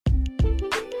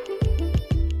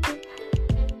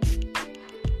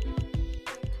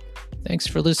Thanks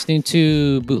for listening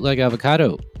to Bootleg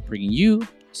Avocado, bringing you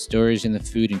stories in the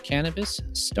food and cannabis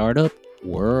startup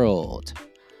world.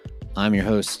 I'm your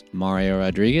host, Mario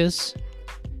Rodriguez,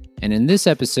 and in this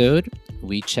episode,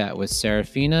 we chat with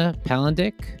Serafina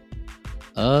Palandic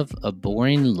of A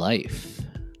Boring Life.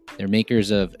 They're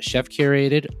makers of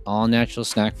chef-curated, all-natural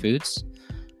snack foods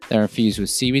that are infused with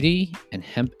CBD and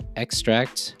hemp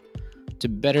extract to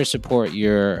better support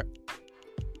your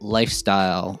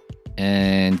lifestyle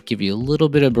and give you a little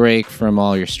bit of break from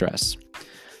all your stress.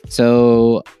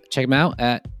 So check them out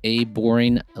at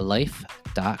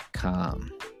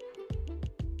aboringlife.com.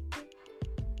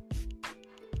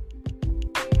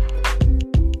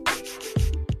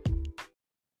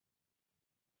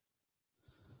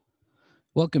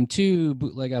 Welcome to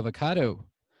Bootleg Avocado.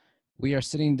 We are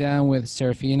sitting down with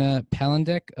Serafina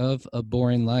Palandic of A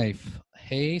Boring Life.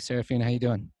 Hey, Serafina, how you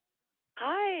doing?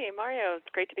 Hi, Mario. It's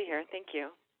great to be here. Thank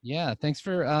you. Yeah, thanks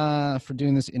for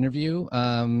doing this interview.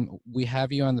 We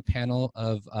have you on the panel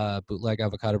of Bootleg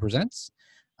Avocado Presents,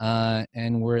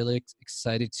 and we're really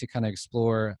excited to kind of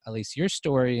explore at least your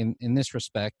story in this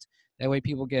respect. That way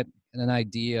people get an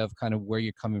idea of kind of where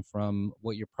you're coming from,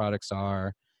 what your products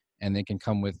are, and they can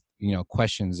come with,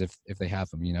 questions if they have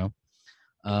them,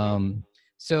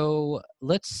 So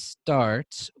let's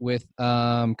start with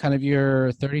kind of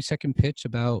your 30-second pitch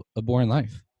about A Boring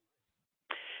Life.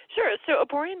 Sure. So, A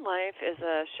Boring Life is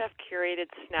a chef-curated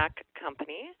snack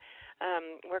company.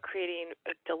 We're creating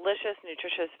delicious,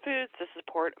 nutritious foods to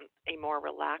support a more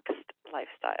relaxed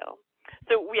lifestyle.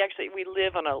 So, we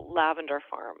live on a lavender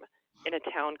farm in a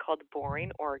town called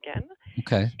Boring, Oregon.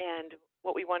 Okay. And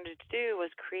what we wanted to do was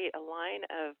create a line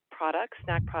of products,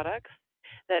 snack products,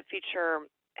 that feature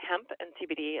hemp and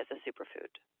CBD as a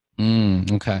superfood.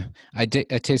 Okay. I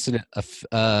tasted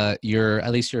your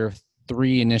at least your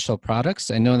three initial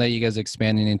products. I know that you guys are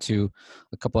expanding into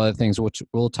a couple other things, which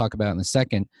we'll talk about in a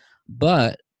second.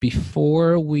 But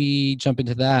before we jump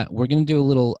into that, we're going to do a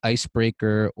little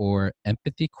icebreaker or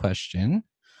empathy question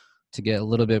to get a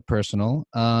little bit personal.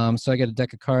 So I got a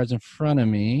deck of cards in front of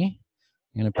me.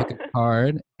 I'm going to pick a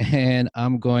card, and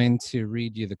I'm going to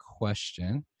read you the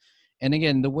question. And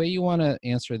again, the way you want to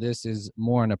answer this is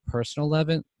more on a personal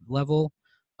level,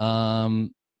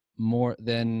 more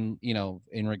than,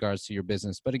 in regards to your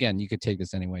business. But again, you could take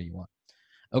this any way you want.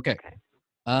 Okay.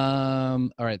 All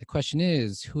right. The question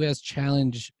is, who has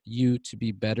challenged you to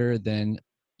be better than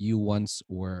you once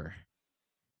were?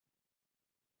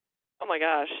 Oh my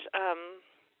gosh.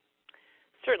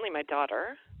 Certainly my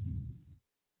daughter,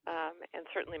 and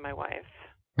certainly my wife,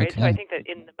 right? So I Okay. think that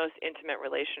in the most intimate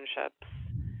relationships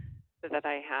that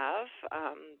I have,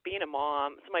 being a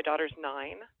mom, so my daughter's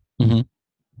 9, Mm-hmm.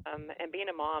 and being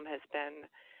a mom has been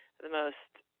the most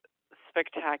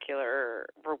spectacular,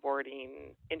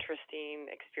 rewarding, interesting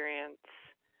experience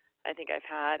I think I've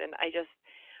had, and I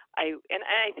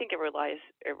think it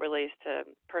relates to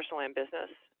personal and business.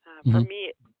 For Mm-hmm.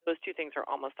 me, those two things are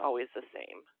almost always the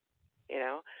same. You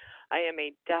know, I am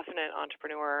a definite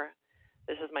entrepreneur.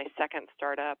 This is my second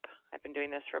startup. I've been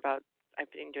doing startup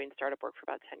work for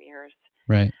about 10 years.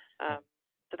 Right. Um,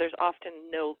 so there's often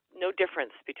no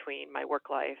difference between my work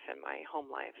life and my home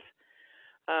life.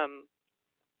 Um,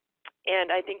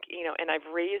 and I think, and I've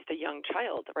raised a young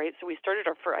child, right? So I started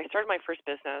my first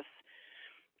business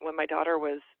when my daughter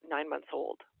was 9 months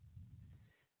old.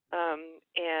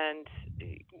 And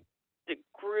it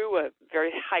grew a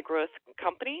very high growth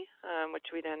company, which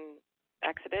we then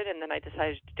exited, and then I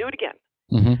decided to do it again.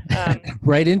 Mm-hmm.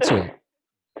 Right into it.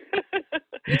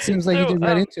 It seems like you So did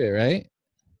right into it, right?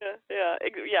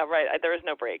 yeah, right. There is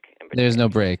no break in There's between. no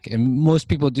break, and most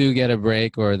people do get a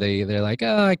break, or they're like,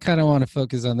 oh, I kind of want to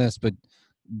focus on this, but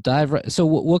dive right. So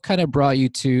what kind of brought you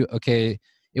to? Okay,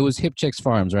 it was Hip Chicks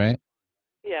Farms, right?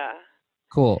 Yeah,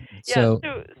 Cool. yeah. So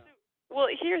Well,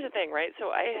 here's the thing, right?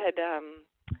 So I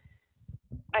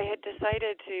had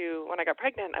decided to, when I got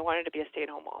pregnant, I wanted to be a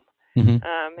stay-at-home mom, mm-hmm.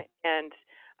 and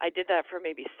I did that for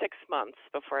maybe 6 months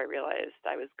before I realized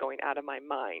I was going out of my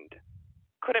mind.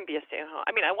 Couldn't be a stay-at-home.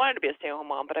 I mean, I wanted to be a stay-at-home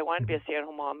mom, but I wanted to be a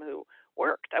stay-at-home mom who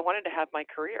worked. I wanted to have my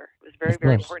career. It was very, Of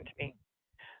very course. important to me.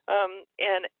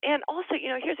 And also,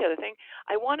 here's the other thing.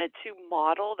 I wanted to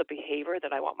model the behavior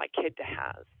that I want my kid to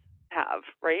have,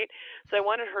 right? So I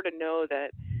wanted her to know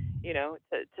that,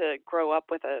 to grow up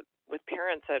with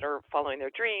parents that are following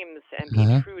their dreams and being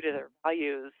Uh-huh. true to their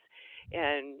values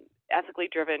and ethically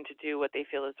driven to do what they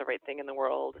feel is the right thing in the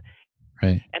world,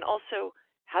 Right. and also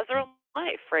has their own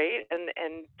life, right?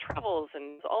 And travels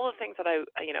and all the things that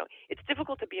it's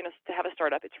difficult to have a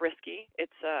startup. It's risky.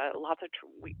 It's I've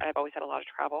always had a lot of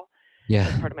travel Yeah.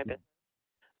 as part of my business,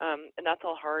 and that's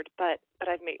all hard. But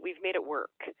we've made it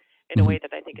work, in a Hmm. way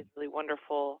that I think is really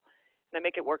wonderful, and I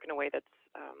make it work in a way that's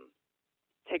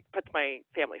puts my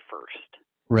family first.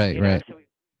 Right, right. So we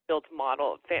built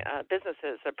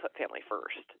businesses that put family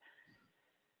first.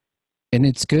 And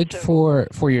it's good So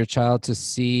for your child to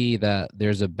see that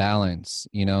there's a balance,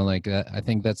 like I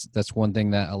think that's one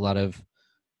thing that a lot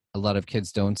of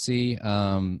kids don't see.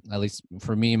 At least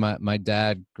for me, my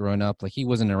dad growing up, like he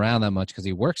wasn't around that much because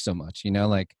he worked so much,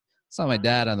 like I saw my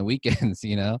dad on the weekends,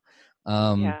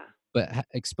 um, yeah, but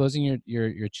exposing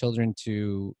your children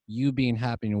to you being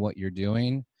happy in what you're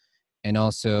doing, and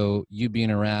also you being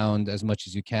around as much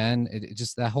as you can, it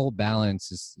just that whole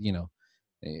balance is,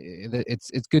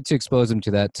 it's good to expose them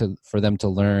to that, for them to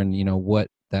learn, what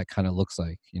that kind of looks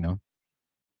like.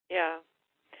 yeah.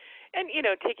 And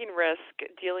taking risk,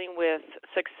 dealing with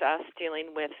success,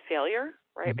 dealing with failure,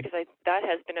 right? Hmm. Because that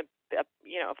has been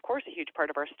of course, a huge part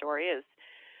of our story is,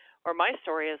 or my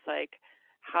story is like,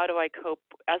 how do I cope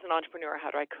as an entrepreneur?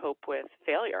 How do I cope with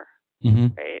failure, Hmm.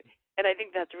 right? And I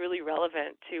think that's really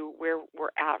relevant to where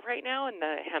we're at right now in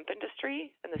the hemp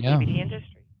industry and the Yeah. CBD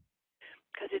industry,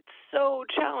 because it's so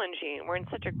challenging. We're in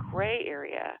such a gray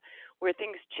area where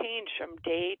things change from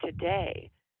day to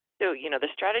day. So, the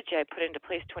strategy I put into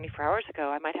place 24 hours ago,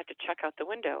 I might have to check out the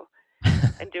window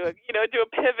and do a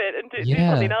pivot and do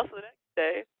something Yeah. else the next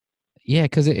day. Yeah,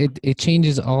 because it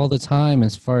changes all the time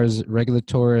as far as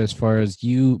regulatory, as far as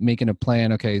you making a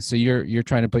plan. Okay, so you're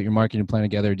trying to put your marketing plan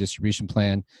together, distribution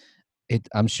plan.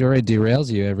 I'm sure it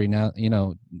derails you every now,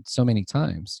 so many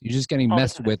times. You're just getting All the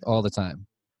messed time. with all the time.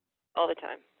 All the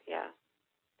time. Yeah.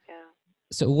 Yeah.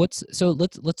 So let's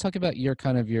talk about your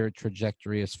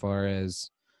trajectory as far as,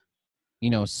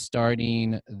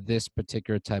 starting this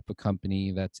particular type of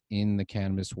company that's in the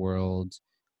cannabis world,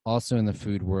 also in the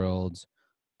food world.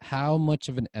 How much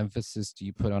of an emphasis do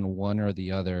you put on one or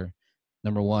the other?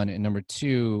 Number one, and number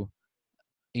two,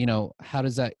 how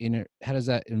does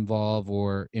that involve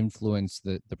or influence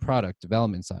the product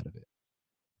development side of it?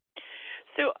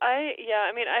 So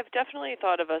I mean, I've definitely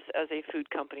thought of us as a food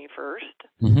company first.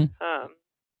 Hmm. Um,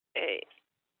 eh,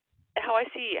 how I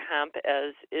see hemp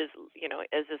as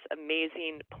this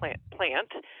amazing plant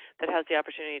that has the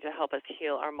opportunity to help us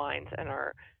heal our minds and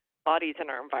our bodies and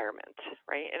our environment,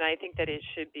 right? And I think that it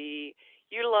should be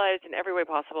utilized in every way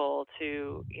possible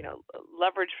to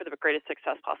leverage for the greatest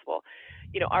success possible.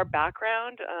 Our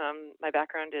background, my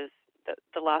background is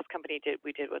the last company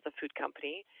we did was a food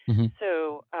company, Hmm.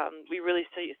 so we really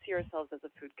see ourselves as a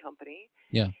food company,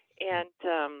 Yeah. and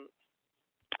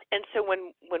so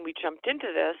when we jumped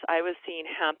into this, I was seeing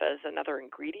hemp as another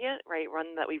ingredient, right?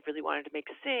 One that we really wanted to make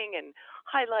sing and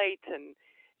highlight and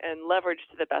leverage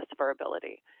to the best of our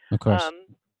ability. Of course. Um,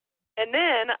 and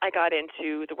then I got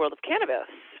into the world of cannabis,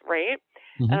 right?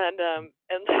 Hmm. And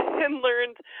and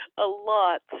learned a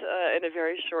lot in a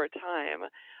very short time,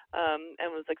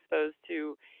 and was exposed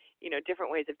to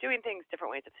different ways of doing things,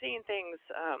 different ways of seeing things,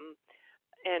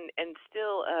 and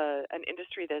still an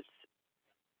industry that's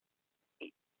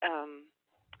um,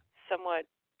 somewhat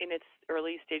in its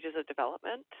early stages of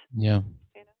development, Yeah.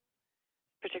 you know,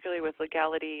 particularly with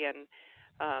legality and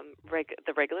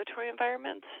the regulatory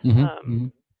environment. Hmm. Um, Hmm.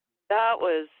 that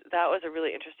was a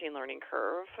really interesting learning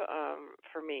curve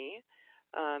for me,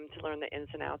 to learn the ins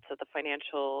and outs of the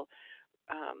financial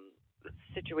um,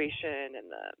 situation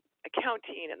and the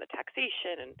accounting and the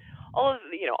taxation and all of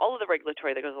the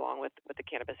regulatory that goes along with the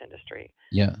cannabis industry.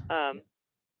 Yeah. Um,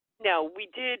 Now we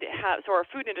did have our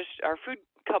food industry, our food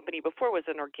company before was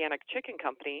an organic chicken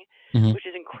company, Hmm. which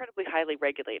is incredibly highly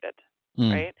regulated,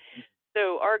 Mm. right?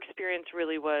 So our experience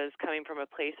really was coming from a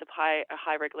place of a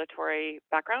high regulatory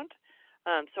background.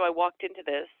 So I walked into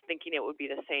this thinking it would be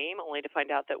the same, only to find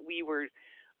out that we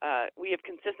have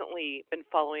consistently been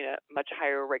following a much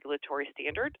higher regulatory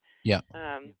standard Yeah.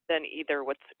 than either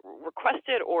what's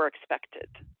requested or expected.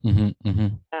 Hmm. Hmm.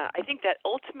 I think that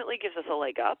ultimately gives us a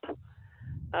leg up.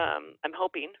 I'm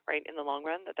hoping, right, in the long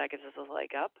run that gives us a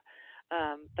leg up.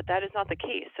 But that is not the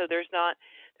case. So there's not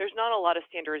a lot of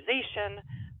standardization.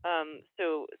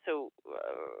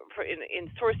 In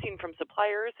sourcing from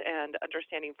suppliers and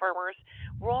understanding farmers,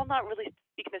 we're all not really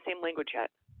speaking the same language yet,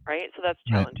 right? So that's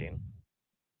Right. challenging.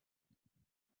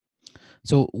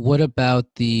 So what about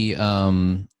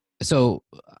so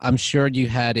I'm sure you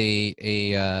had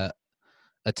a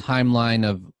timeline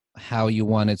of how you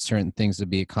wanted certain things to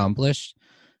be accomplished.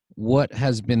 What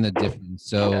has been the difference?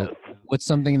 So Yes. what's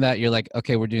something that you're like,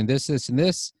 okay, we're doing this, this, and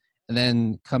this, and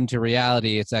then come to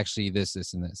reality, it's actually this,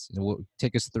 this, and this.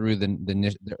 Take us through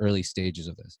the early stages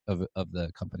of this of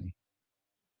the company.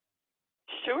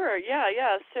 Sure. Yeah.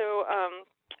 Yeah. So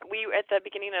we at the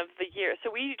beginning of the year.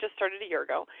 So we just started a year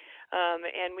ago.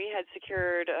 and we had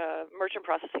secured merchant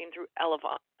processing through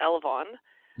Elevon,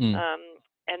 Mm. um,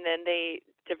 and then they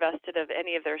divested of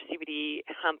any of their CBD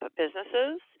hemp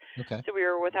businesses. Okay. So we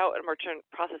were without a merchant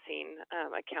processing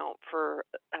account for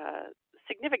a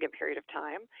significant period of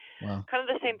time. Wow. Kind of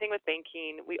the same thing with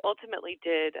banking. We ultimately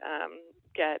did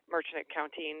get merchant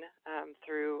accounting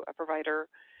through a provider.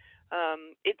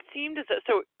 It seemed as though,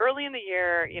 so early in the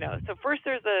year, so first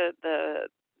there's the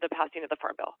passing of the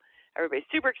Farm Bill. Everybody's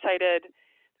super excited.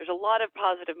 There's a lot of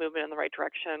positive movement in the right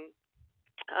direction.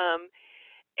 Um,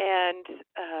 and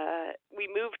we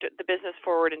moved the business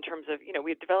forward in terms of,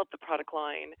 we had developed the product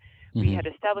line, we Mm-hmm. had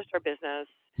established our business.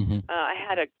 Mm-hmm. I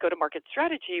had a go-to-market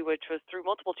strategy, which was through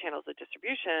multiple channels of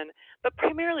distribution, but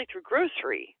primarily through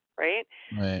grocery, right?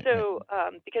 Right. Right. So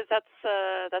because that's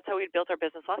how we built our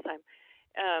business last time,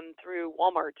 through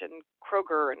Walmart and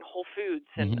Kroger and Whole Foods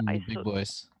and Mm-hmm. The big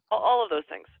boys. all of those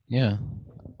things. Yeah.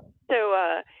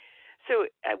 So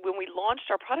when we launched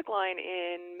our product line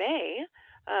in May,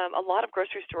 a lot of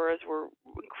grocery stores were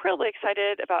incredibly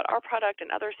excited about our product and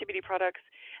other CBD products,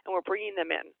 and we're bringing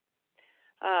them in.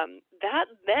 That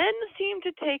then seemed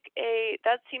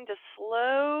to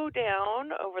slow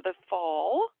down over the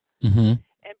fall Mm-hmm.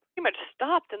 and pretty much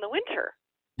stopped in the winter,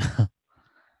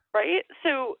 right?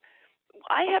 So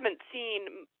I haven't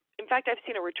seen, in fact, I've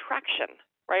seen a retraction,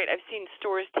 right? I've seen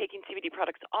stores taking CBD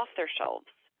products off their shelves,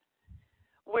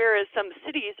 whereas some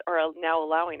cities are now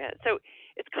allowing it. So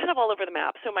it's kind of all over the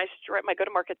map. So my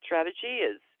go-to-market strategy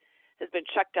has been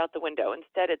checked out the window.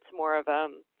 Instead, it's more of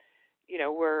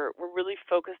we're really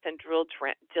focused and drilled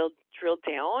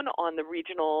down on the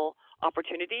regional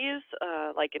opportunities,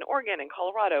 like in Oregon and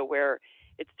Colorado, where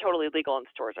it's totally legal and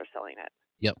stores are selling it.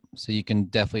 Yep. So you can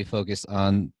definitely focus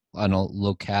on a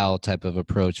locale type of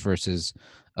approach versus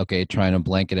trying to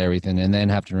blanket everything and then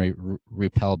have to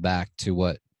repel back to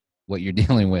what you're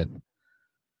dealing with.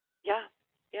 Yeah,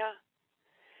 yeah,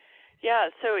 yeah.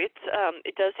 So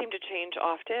it does seem to change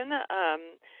often.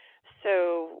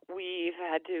 So we've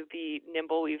had to be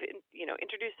nimble. We've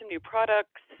introduced some new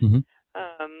products. Mm-hmm.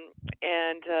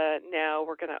 And now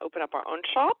we're going to open up our own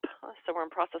shop. So we're in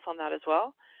process on that as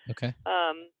well. Okay.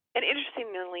 And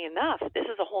interestingly enough, this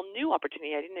is a whole new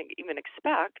opportunity I didn't even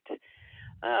expect.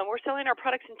 We're selling our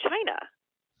products in China.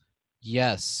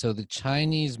 Yes. So the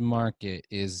Chinese market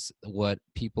is what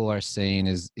people are saying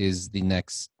is the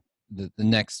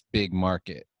next big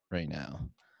market right now.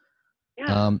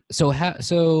 Yeah.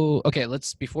 Okay,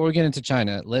 let's before we get into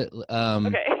China,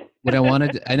 Okay. what I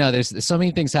wanted I know there's so many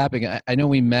things happening. I know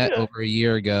we met Yeah. over a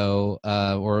year ago,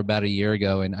 or about a year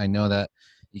ago, and I know that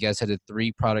you guys had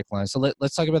 3 product lines. So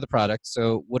let's talk about the product.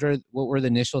 So what were the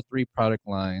initial 3 product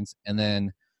lines, and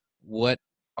then what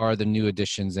are the new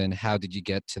additions, and how did you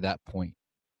get to that point?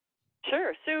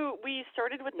 Sure. So we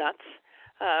started with nuts.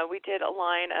 We did a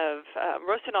line of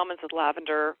roasted almonds with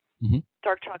lavender, Mm-hmm.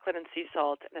 dark chocolate and sea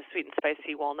salt, and a sweet and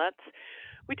spicy walnuts.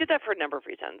 We did that for a number of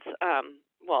reasons.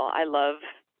 Well, I love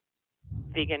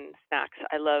vegan snacks.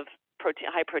 I love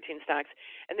high protein snacks,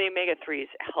 and the omega 3s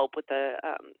help with the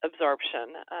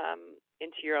absorption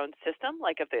into your own system,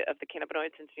 like of the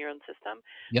cannabinoids into your own system.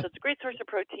 So Yep. it's a great source of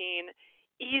protein,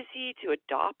 easy to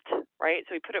adopt, right?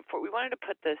 So we wanted to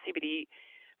put the CBD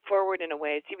forward in a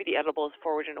way, CBD edibles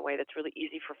forward in a way that's really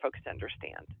easy for folks to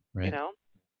understand. You Right. know,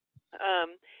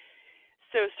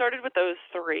 so started with those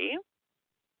 3,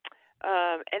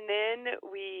 and then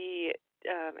we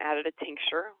added a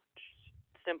tincture,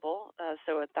 simple,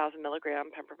 so 1,000 milligram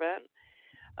peppermint.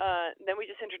 Then we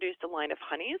just introduced a line of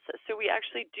honeys. So we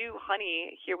actually do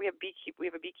honey here. We have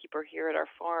a beekeeper here at our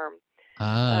farm.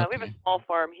 Ah, We have a okay. small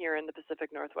farm here in the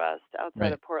Pacific Northwest, outside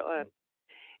Right. of Portland,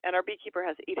 and our beekeeper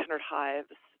has 800 hives.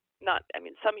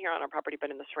 Some here on our property, but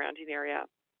in the surrounding area.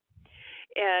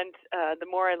 And the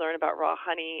more I learn about raw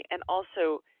honey, and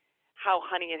also how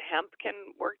honey and hemp can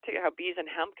work together, how bees and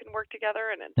hemp can work together,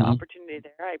 and the Mm-hmm. opportunity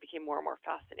there, I became more and more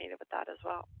fascinated with that as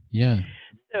well. Yeah.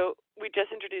 So we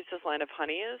just introduced this line of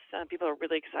honeys. People are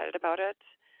really excited about it.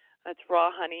 It's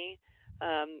raw honey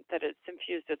that it's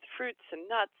infused with fruits and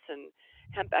nuts and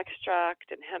hemp extract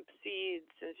and hemp seeds.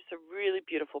 And it's just a really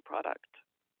beautiful product.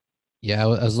 Yeah, I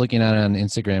was looking at it on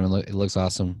Instagram, and it looks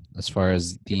awesome as far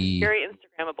as It's the very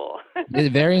Instagrammable.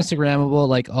 very Instagrammable,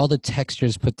 like all the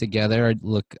textures put together.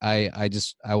 Look, I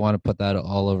want to put that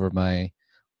all over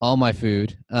all my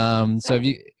food. So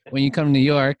when you come to New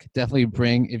York, definitely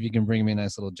if you can bring me a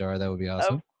nice little jar, that would be Of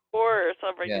awesome. course,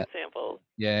 I'll bring Yeah, you samples.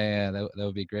 yeah, that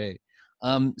would be great.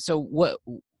 So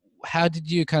how did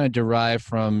you kind of derive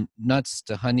from nuts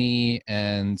to honey,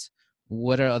 and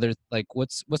what are other, like,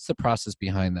 what's the process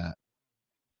behind that?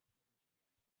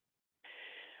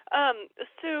 Um,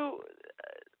 so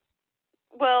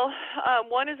Well,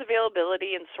 one is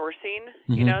availability and sourcing.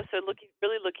 Mm-hmm. So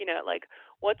really looking at like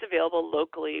what's available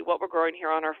locally, what we're growing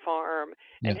here on our farm,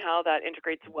 and Yeah. how that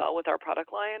integrates well with our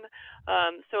product line.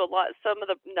 Some of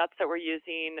the nuts that we're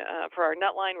using for our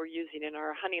nut line, we're using in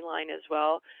our honey line as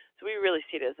well. So we really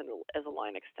see it as a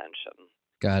line extension.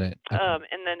 Got it. Okay.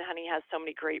 And then honey has so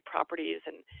many great properties,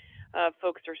 and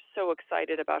folks are so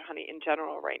excited about honey in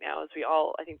general right now. As we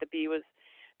all, I think the bee was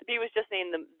just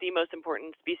named the most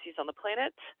important species on the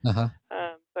planet. Uh-huh.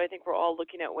 So I think we're all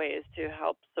looking at ways to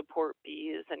help support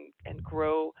bees and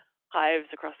grow hives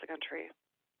across the country.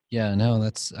 Yeah, no,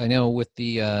 I know with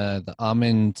the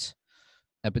almond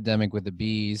epidemic with the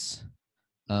bees,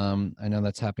 I know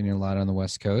that's happening a lot on the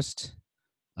West Coast.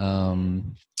 Hmm.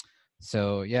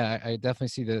 So yeah, I definitely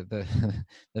see the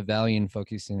the value in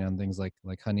focusing on things like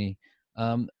honey.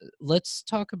 Let's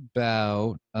talk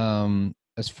about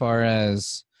as far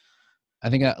as I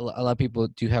think a lot of people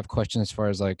do have questions as far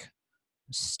as like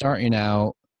starting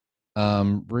out,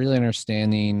 really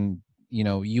understanding.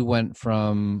 You went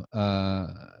from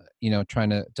trying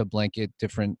to blanket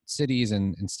different cities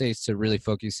and states to really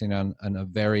focusing on a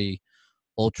very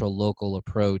ultra local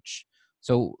approach.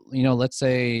 So let's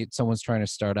say someone's trying to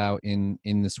start out in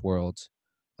this world.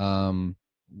 um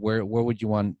where would you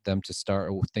want them to start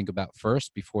or think about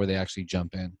first before they actually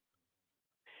jump in?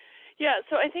 Yeah,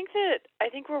 so I think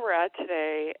where we're at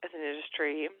today as an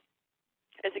industry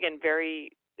is again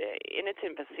very in its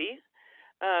infancy.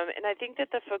 And I think that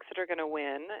the folks that are going to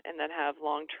win and that have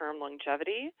long-term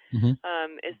longevity Hmm.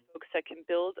 is folks that can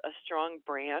build a strong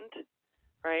brand,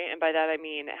 right? And by that I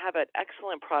mean have an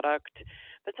excellent product,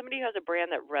 but somebody who has a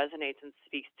brand that resonates and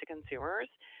speaks to consumers.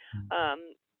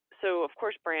 Um, so of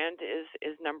course, brand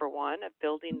is number one of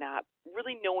building that,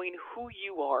 really knowing who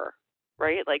you are,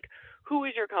 right? Like, who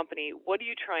is your company? What are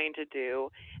you trying to do?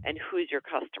 And who is your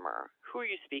customer? Who are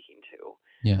you speaking to?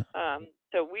 Yeah.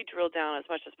 So we drill down as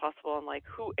much as possible on like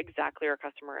who exactly our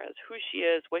customer is, who she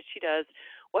is, what she does,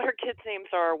 what her kids' names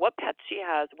are, what pets she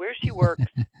has, where she works,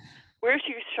 where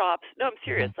she shops. No, I'm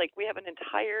serious. Uh-huh. Like we have an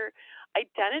entire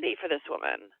identity for this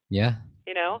woman, Yeah.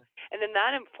 you know, and then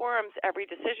that informs every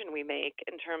decision we make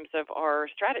in terms of our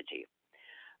strategy.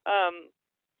 Um,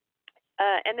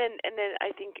 and then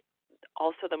I think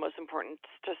also the most important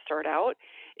to start out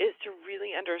is to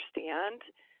really understand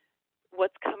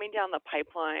what's coming down the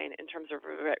pipeline in terms of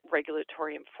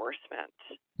regulatory enforcement,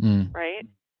 Mm. right?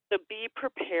 So be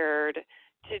prepared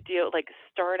to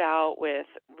start out with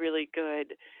really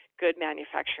good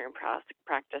manufacturing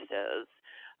practices.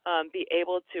 Be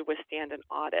able to withstand an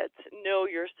audit. Know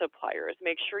your suppliers.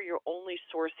 Make sure you're only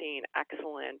sourcing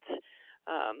excellent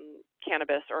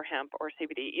cannabis or hemp or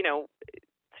CBD. So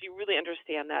you really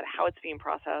understand that how it's being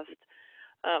processed.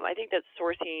 I think that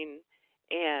sourcing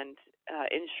and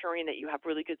ensuring that you have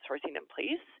really good sourcing in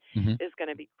place Hmm. is going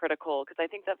to be critical because I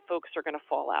think that folks are going to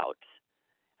fall out.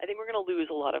 I think we're going to lose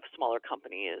a lot of smaller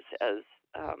companies as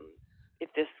if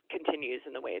this continues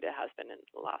in the way it has been in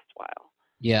the last while.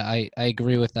 Yeah, I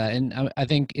agree with that. And I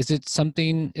think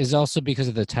is also because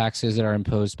of the taxes that are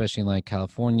imposed, especially in like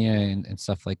California and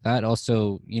stuff like that.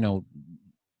 Also,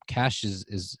 cash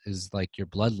is like your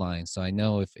bloodline. So I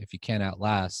know if you can't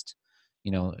outlast,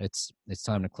 it's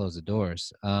time to close the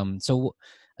doors. So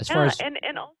as far Yeah, as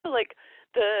and also like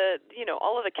the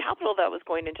all of the capital that was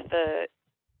going into the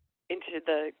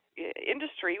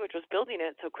industry, which was building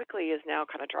it so quickly, is now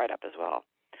kind of dried up as well.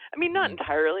 I mean, not yeah,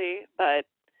 entirely, but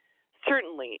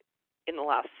certainly in the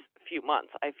last few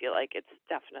months, I feel like it's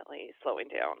definitely slowing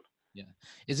down. yeah.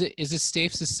 Is it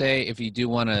safe to say if you do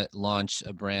want to launch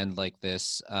a brand like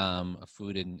this, a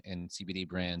food and CBD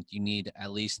brand, you need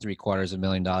at least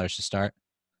 $750,000 to start?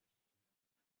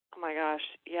 Oh my gosh,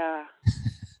 yeah,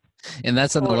 And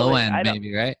that's on the low totally. end,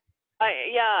 maybe, right?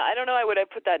 I don't know. I would have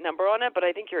put that number on it, but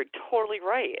I think you're totally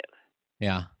right.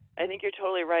 Yeah. I think you're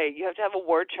totally right. You have to have a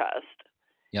war chest.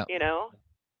 Yep. You know,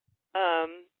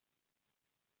 um,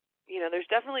 there's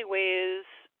definitely ways,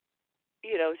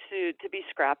 to be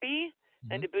scrappy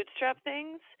and Hmm. to bootstrap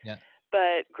things, Yeah.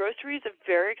 but grocery is a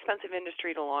very expensive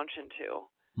industry to launch into.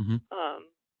 Hmm. Um,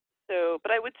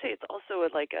 but I would say it's also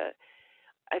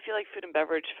I feel like food and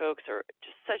beverage folks are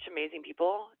just such amazing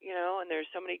people, and there's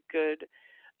so many good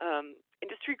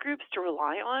industry groups to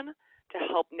rely on to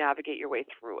help navigate your way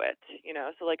through it.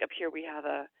 So like up here we have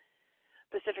a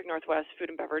Pacific Northwest food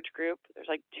and beverage group. There's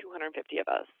like 250 of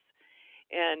us,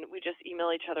 and we just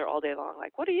email each other all day long.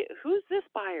 Like, who's this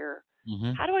buyer?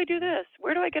 Hmm. How do I do this?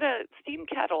 Where do I get a steam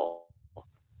kettle?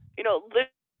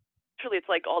 Literally, it's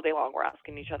like all day long we're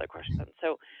asking each other questions.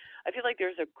 So I feel like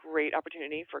there's a great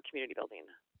opportunity for community building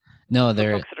No, for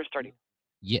there folks that are starting.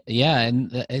 Yeah, and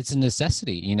it's a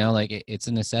necessity, like it's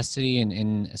a necessity,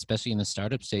 and especially in the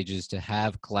startup stages, to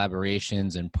have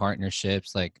collaborations and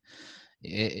partnerships. Like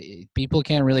people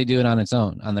can't really do it on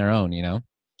their own. Um,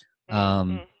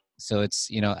 Mm-hmm. so it's,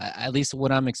 at least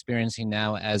what I'm experiencing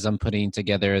now as I'm putting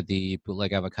together the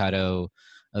Bootleg Avocado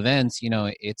events,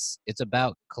 it's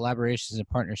about collaborations and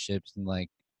partnerships, and like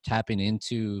tapping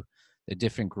into the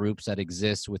different groups that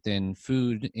exist within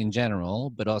food in general,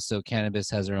 but also cannabis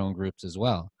has their own groups as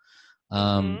well.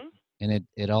 um, Mm-hmm. and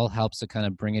it all helps to kind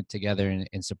of bring it together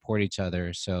and support each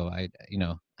other. So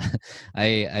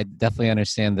I definitely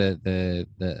understand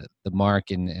the mark,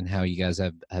 and how you guys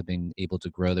have been able to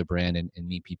grow the brand, and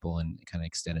meet people and kind of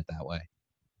extend it that way.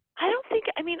 I don't think.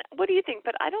 I mean, what do you think?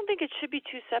 But I don't think it should be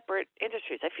two separate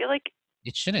industries. I feel like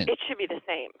It shouldn't. it should be the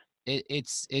same.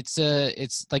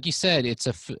 It's like you said,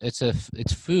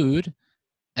 it's food,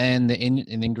 and the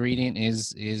ingredient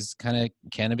is kind of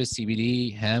cannabis,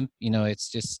 CBD, hemp. It's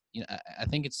just, I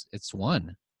think it's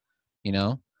one. you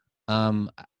know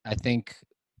I think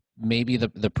maybe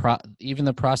even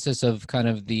the process of kind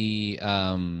of the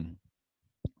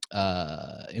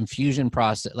infusion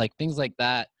process, like things like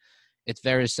that, it's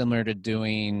very similar to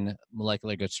doing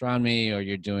molecular gastronomy, or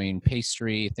you're doing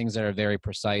pastry, things that are very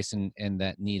precise, and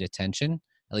that need attention,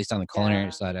 at least on the culinary Yeah.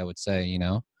 side, I would say.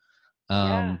 Yeah.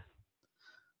 um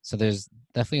so there's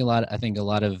definitely I think a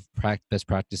lot of best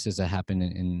practices that happen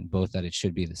in both, that it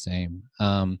should be the same.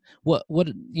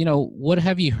 What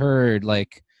have you heard,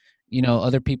 like,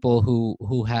 other people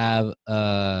who have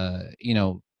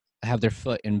have their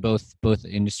foot in both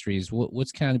industries?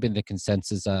 What's kind of been the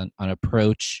consensus on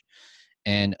approach,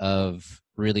 and of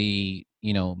really,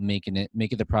 making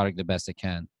the product the best it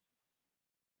can?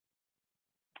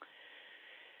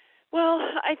 Well,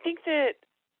 I think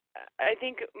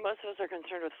most of us are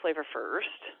concerned with flavor first.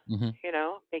 Hmm.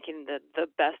 Making the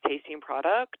best tasting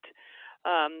product,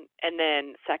 and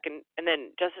then second, and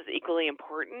then just as equally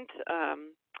important,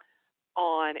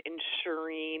 on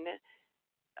ensuring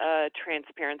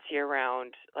transparency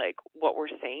around like what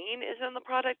we're saying is in the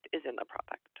product is in the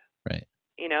product. Right.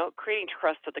 Creating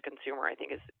trust with the consumer, I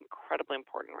think, is incredibly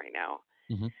important right now.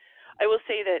 Hmm. I will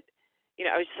say that,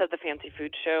 I was just at the Fancy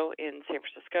Food Show in San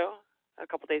Francisco a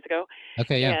couple days ago,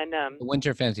 Okay. Yeah. and The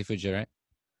Winter Fancy Food Show, right?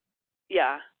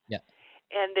 yeah, Yeah.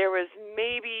 and there was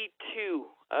maybe two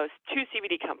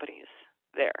CBD companies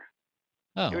there.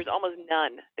 There Oh, was almost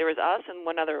none. There was us and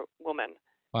one other woman,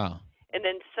 wow. and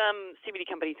then some CBD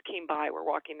companies came by. Were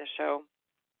walking the show,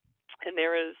 and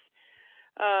there is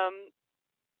um,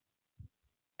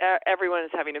 everyone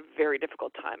is having a very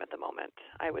difficult time at the moment.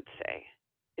 I would say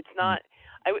it's Mm. not.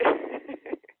 I would.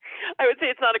 I would say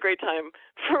it's not a great time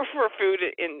for food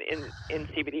in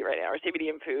CBD right now, or CBD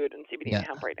in food and CBD in Yeah.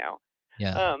 hemp right now,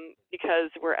 Yeah. because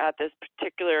we're at this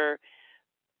particular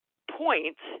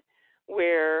point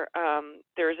where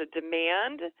there's a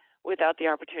demand without the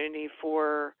opportunity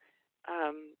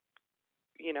um,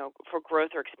 for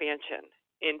growth or expansion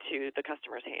into the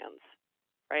customer's hands,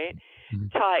 right?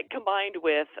 Mhm. Combined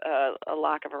with a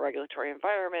lack of a regulatory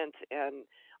environment and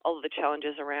all of the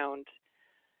challenges around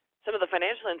some of the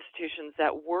financial institutions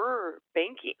that were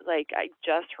banking. Like I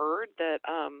just heard that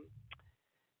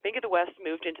Bank of the West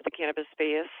moved into the cannabis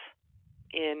space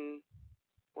in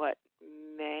what,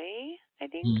 May, I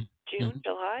think, Mhm. June, Mhm.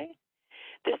 July.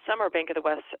 This summer, Bank of the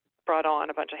West brought on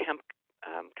a bunch of hemp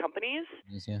companies,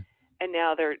 Yeah. and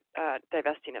now they're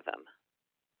divesting of them.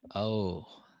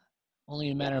 Oh, only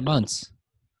in a Yes. matter of months.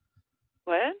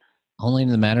 What? Only in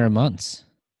a matter of months.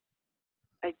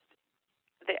 I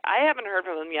I haven't heard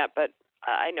from them yet, but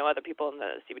I know other people in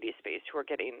the CBD space who are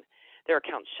getting their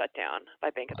accounts shut down by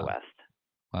Bank of the Wow. West.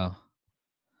 Wow.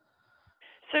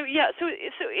 So yeah, so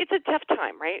it's a tough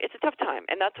time, right? It's a tough time,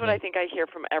 and that's what Yeah. I think I hear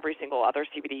from every single other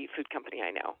CBD food company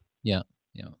I know. Yeah.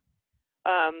 Yeah.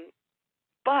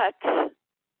 But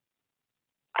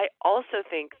I also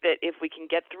think that if we can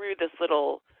get through this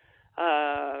little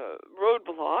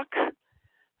roadblock,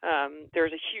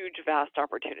 there's a huge, vast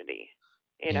opportunity.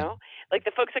 You Yeah. know, like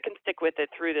the folks that can stick with it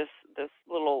through this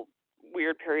little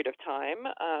weird period of time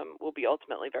will be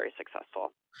ultimately very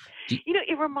successful. Do,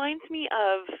 It reminds me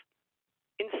of,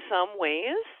 in some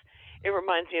ways, it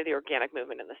reminds me of the organic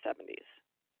movement in the 70s,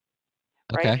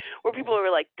 right? okay. Where people were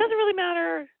like, doesn't really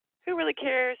matter. Who really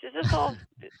cares? Is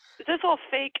this all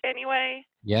fake anyway?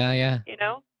 Yeah. Yeah. You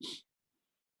know?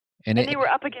 And And it. they were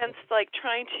up against like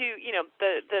trying to,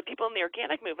 the people in the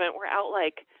organic movement were out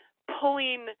like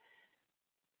pulling,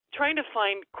 trying to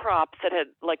find crops that had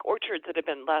like orchards that had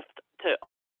been left to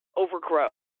overgrow,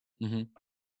 Hmm.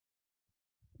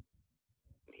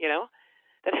 you know,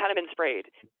 that hadn't been sprayed.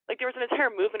 Like there was an entire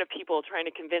movement of people trying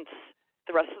to convince.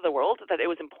 the rest of the world that it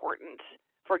was important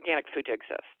for organic food to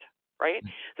exist, right?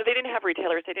 So they didn't have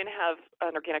retailers, they didn't have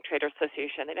an organic trader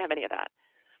association, they didn't have any of that.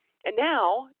 And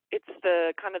now it's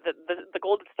the kind of the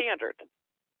gold standard,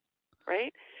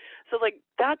 right? So like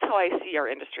that's how I see our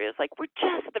industry is like we're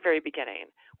just at the very beginning.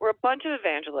 We're a bunch of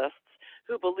evangelists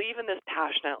who believe in this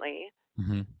passionately,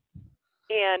 Mm-hmm.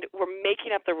 and we're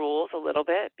making up the rules a little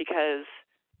bit because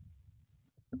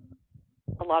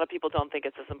a lot of people don't think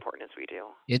it's as important as we do.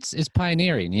 It's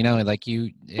pioneering, you know, like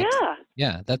Yeah.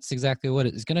 yeah, that's exactly what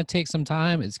it's going to take. Some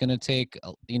time. It's going to take,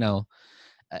 you know,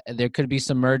 there could be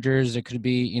some mergers. There could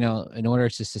be, you know, in order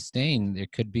to sustain, there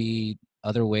could be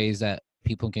other ways that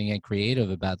people can get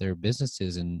creative about their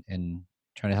businesses and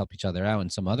trying to help each other out in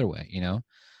some other way, you know.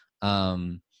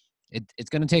 um it's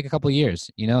going to take a couple of years,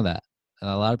 you know that, and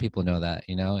a lot of people know that,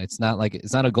 you know. It's not like,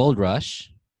 it's not a gold rush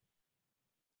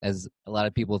as a lot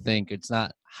of people think. It's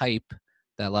not hype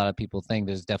that a lot of people think.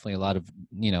 There's definitely a lot of,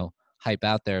 you know, hype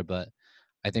out there, but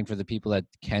I think for the people that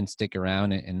can stick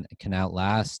around and can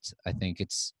outlast, I think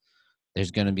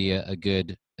there's going to be you know,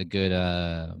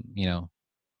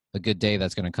 a good day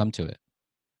that's going to come to it.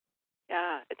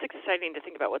 Yeah, it's exciting to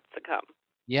think about what's to come.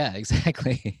 Yeah,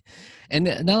 exactly. And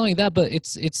not only that, but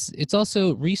it's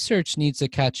also, research needs to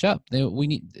catch up. We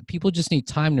need, people just need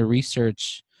time to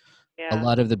research a Yeah.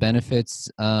 lot of the benefits,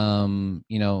 you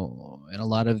know, and a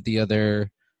lot of the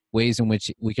other ways in which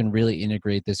we can really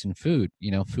integrate this in food.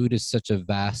 You know, food is such a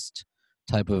vast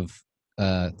type of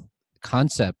uh,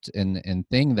 concept and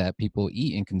thing that people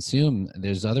eat and consume.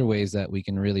 There's other ways that we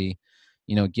can really,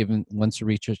 you know, given once the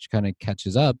research kind of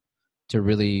catches up, to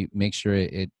really make sure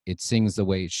it sings the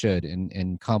way it should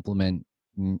and complement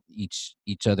each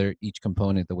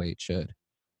component the way it should.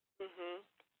 Mhm.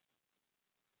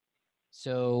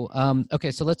 So,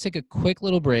 okay, so let's take a quick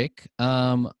little break.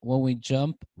 When we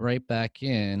jump right back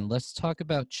in, let's talk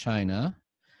about China,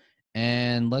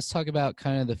 and let's talk about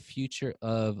kind of the future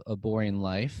of a boring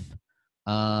life.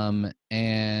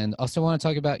 And also want to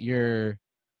talk about your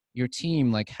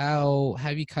team. Like, how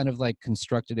have you kind of like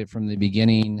constructed it from the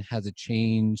beginning? Has it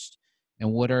changed?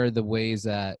 And what are the ways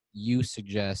that you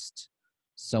suggest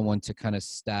someone to kind of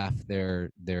staff their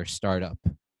startup,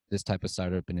 this type of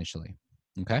startup initially?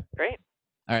 Okay. Great.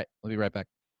 All right, we'll be right back.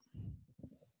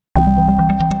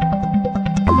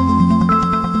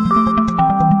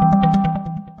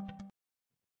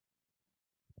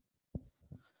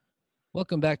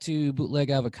 Welcome back to Bootleg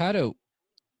Avocado.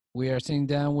 We are sitting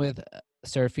down with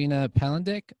Serafina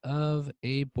Palandic of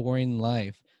A Boring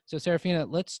Life. So, Serafina,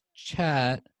 let's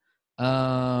chat.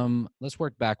 Let's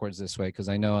work backwards this way, because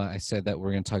I know I said that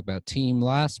we're going to talk about team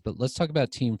last, but let's talk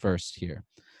about team first here.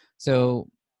 So,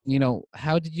 you know,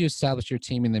 how did you establish your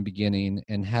team in the beginning,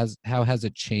 and how has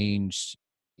it changed,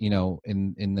 you know,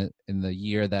 in the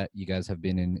year that you guys have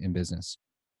been in business?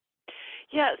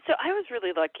 Yeah, so I was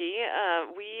really lucky.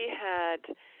 We had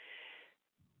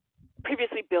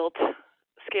previously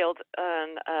scaled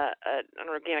an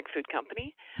organic food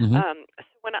company. Mm-hmm.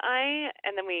 So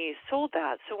and then we sold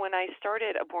that. So when I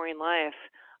started A Boring Life,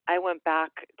 I went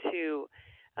back to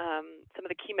some of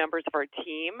the key members of our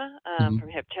team from Mm-hmm.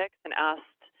 Hip Chicks and asked,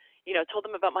 told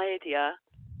them about my idea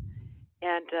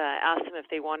and asked them if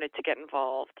they wanted to get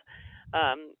involved.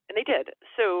 And they did.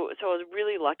 So I was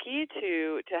really lucky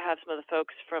to have some of the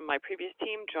folks from my previous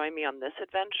team join me on this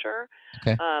adventure.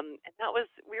 Okay. And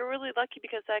we were really lucky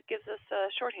because that gives us a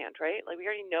shorthand, right? Like we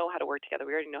already know how to work together.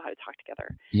 We already know how to talk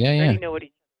together. Yeah, We yeah. already know what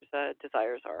each other's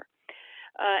desires are.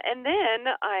 And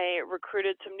then I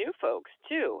recruited some new folks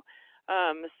too.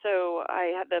 So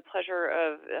I had the pleasure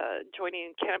of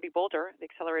joining Canopy Boulder, the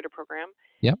accelerator program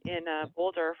Yep. in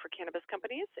Boulder for cannabis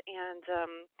companies, and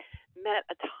met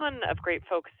a ton of great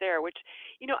folks there. Which,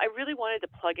 I really wanted to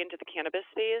plug into the cannabis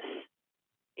space.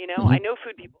 Mm-hmm. I know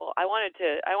food people. I wanted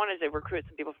to recruit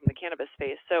some people from the cannabis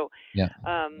space. So Yeah.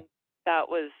 that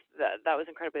was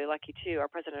incredibly lucky too. Our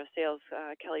president of sales,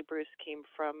 Kelly Bruce, came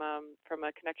from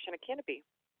a connection at Canopy.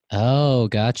 Oh,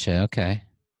 gotcha. Okay.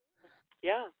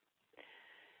 Yeah.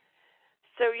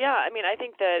 So yeah, I mean, I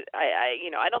think that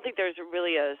I don't think there's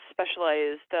really a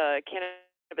specialized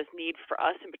cannabis need for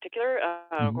us in particular,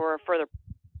 Mm-hmm. or a further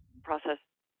processed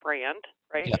brand,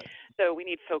 right? Yeah. So we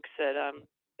need folks that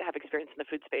have experience in the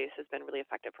food space has been really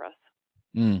effective for us.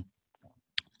 Mm.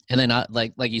 And then,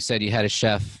 like you said, you had a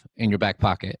chef in your back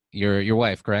pocket. Your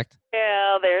wife, correct?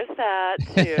 Yeah, there's that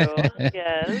too.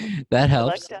 Yes, That I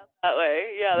like helps. that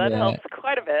way. Yeah, that Yeah. helps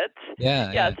quite a bit.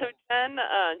 Yeah. Yeah. Yeah. So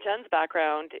Jen's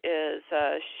background is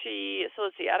so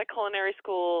let's see, out of culinary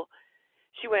school,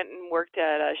 she went and worked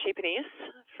at Chez Panisse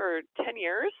for 10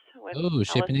 years with Oh, Alice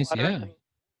Chippenis. Waters Yeah. and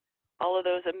all of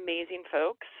those amazing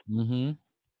folks. Mm-hmm.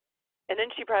 And then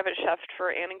she private chefed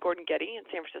for Ann and Gordon Getty in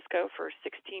San Francisco for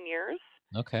 16 years.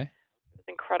 Okay. It was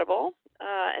incredible.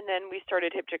 And then we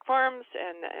started Hip Chick Farms,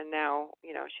 and now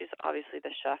she's obviously the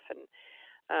chef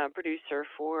and producer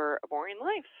for A Boring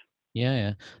Life. Yeah,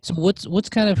 yeah. So what's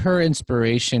kind of her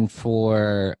inspiration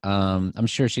for I'm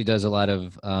sure she does a lot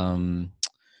of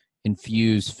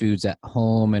infused foods at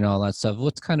home and all that stuff.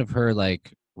 What's kind of her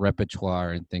like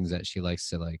repertoire and things that she likes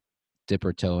to like dip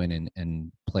her toe in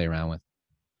and play around with?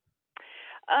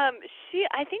 Um,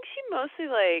 I think she mostly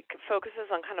like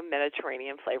focuses on kind of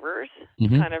Mediterranean flavors.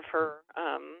 It's Mm-hmm. kind of her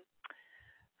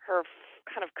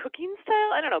kind of cooking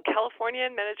style. I don't know,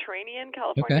 Californian, Mediterranean, Okay.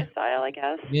 California style, I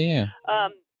guess. Yeah, yeah.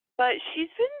 But she's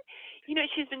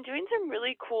been doing some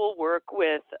really cool work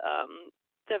with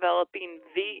developing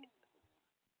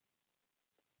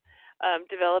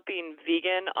developing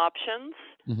vegan options.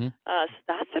 Mm-hmm. So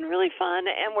that's been really fun,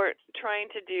 and we're trying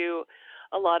to do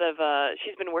a lot of.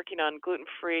 She's been working on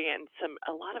gluten-free and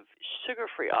a lot of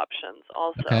sugar-free options Okay.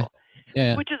 also,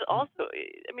 Yeah, yeah. which is also.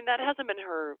 I mean, that hasn't been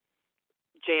her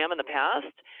jam in the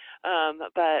past,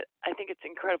 but I think it's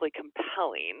incredibly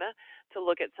compelling to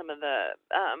look at some of the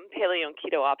paleo and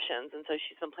keto options, and so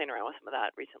she's been playing around with some of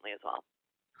that recently as well.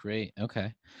 Great.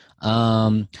 Okay.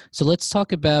 So let's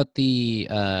talk about the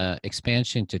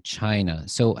expansion to China.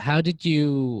 So how did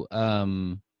you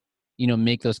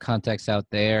make those contacts out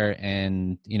there,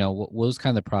 and what was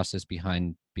kind of the process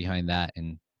behind that,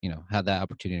 and how that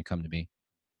opportunity come to be?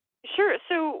 Sure.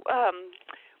 So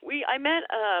I met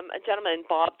a gentleman,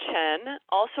 Bob Chen,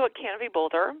 also at Canopy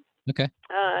Boulder. Okay.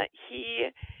 He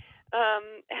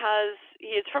he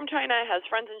is from China, has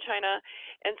friends in China,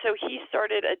 and so he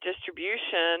started a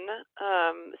distribution,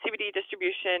 CBD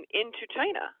distribution into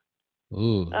China.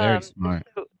 Ooh, very And smart.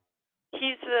 so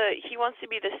he wants to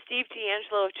be the Steve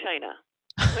D'Angelo of China.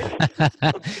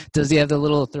 Does he have the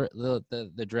little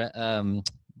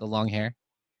the long hair,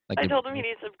 like I the told him he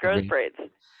needs to the grow his braid?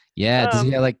 braids. Yeah. Does he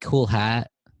Um, have like cool hat?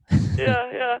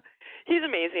 yeah, yeah. He's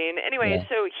amazing. Anyway, Yeah.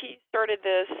 so he started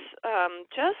this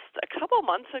just a couple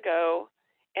months ago,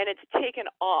 and it's taken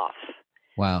off.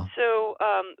 Wow. So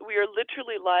we are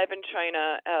literally live in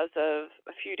China as of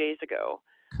a few days ago.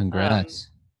 Um,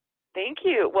 Congrats. thank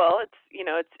you. Well,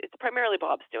 it's primarily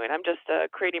Bob's doing. I'm just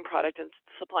creating product and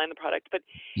supplying the product, but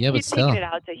Yeah, he but had taken still. it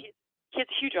out to he has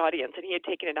a huge audience, and he had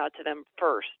taken it out to them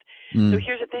first. So Mm,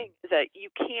 here's the thing: is that you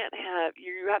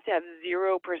have to have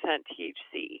 0%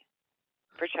 THC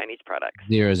for Chinese products.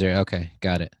 0 0. Okay,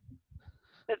 got it.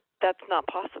 That's not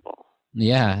possible,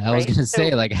 Yeah, I was right? gonna say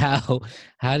So like how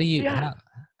do you yeah,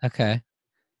 how okay.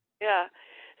 yeah.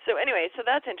 So anyway, so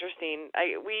that's interesting.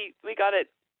 We got it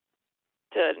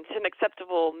to an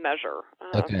acceptable measure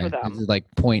for Okay. Is them. it like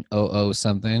 0.00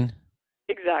 something?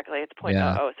 Exactly, it's point oh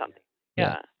Yeah. oh something.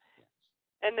 Yeah. Yeah.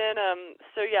 And then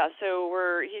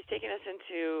he's taking us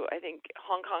into I think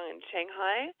Hong Kong and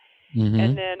Shanghai, and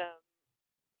Mm-hmm. then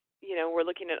we're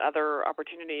looking at other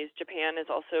opportunities. Japan is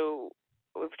also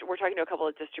we're talking to a couple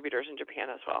of distributors in Japan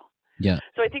as well. Yeah.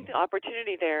 So I think the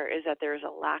opportunity there is that there's a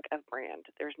lack of brand.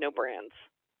 There's no brands,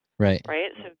 Right.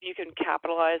 right? So if you can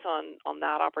capitalize on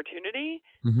that opportunity,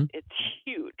 Mm-hmm. it's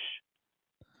huge.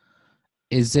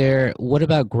 What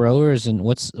about growers, and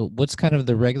what's kind of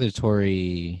the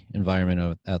regulatory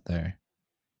environment out there?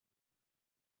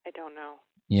 I don't know.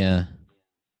 Yeah.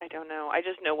 I don't know. I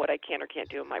just know what I can or can't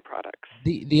do with my products.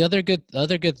 The other good,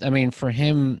 I mean, for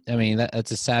him, I mean,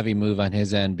 that's a savvy move on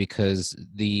his end, because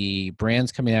the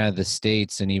brands coming out of the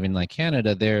States and even like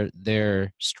Canada,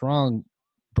 they're strong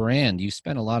brand. You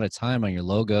spend a lot of time on your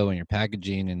logo and your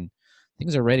packaging, and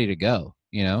things are ready to go,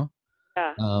 Yeah.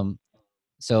 um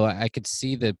so I could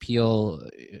see the appeal,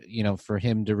 for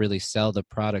him to really sell the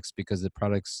products, because the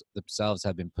products themselves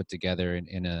have been put together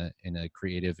in a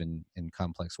creative and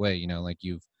complex way. Like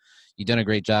you've done a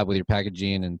great job with your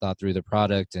packaging and thought through the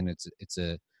product, and it's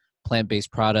a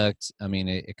plant-based product. I mean,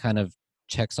 it kind of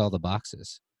checks all the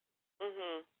boxes.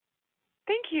 Mhm.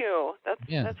 Thank you.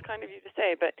 Yeah. That's kind of you to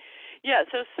say, but yeah.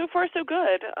 So far so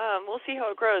good. We'll see how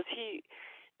it grows.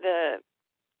 The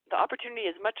the opportunity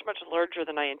is much larger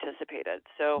than I anticipated.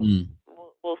 So Mm.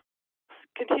 we'll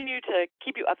continue to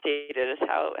keep you updated as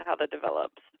how that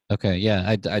develops. Okay. Yeah.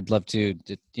 I'd love to.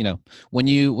 When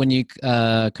you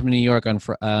come to New York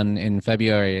in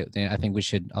February, I think we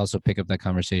should also pick up that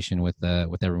conversation with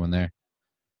everyone there.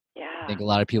 I Yeah. think a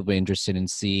lot of people be interested in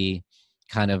see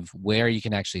kind of where you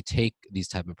can actually take these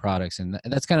type of products, and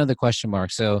that's kind of the question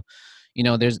mark. So,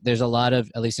 there's a lot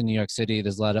of, at least in New York City,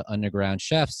 there's a lot of underground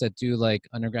chefs that do like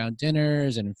underground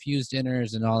dinners and infused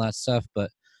dinners and all that stuff.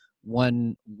 But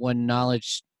one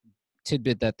knowledge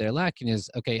tidbit that they're lacking is,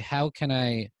 okay, how can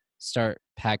I start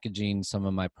packaging some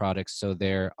of my products so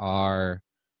there are,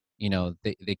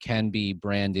 they can be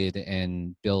branded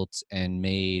and built and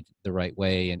made the right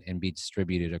way and be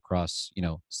distributed across,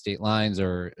 state lines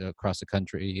or across the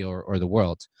country or the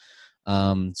world.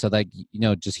 So like,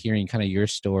 just hearing kind of your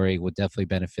story would definitely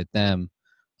benefit them.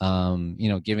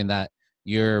 Given that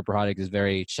your product is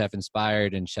very chef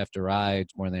inspired and chef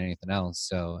derived more than anything else.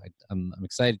 So I'm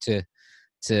excited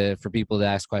for people to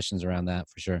ask questions around that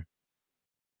for sure.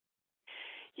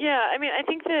 Yeah, I mean, I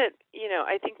think that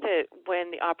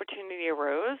when the opportunity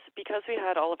arose, because we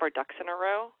had all of our ducks in a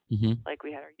row, Mm-hmm. like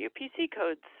we had our UPC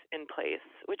codes in place,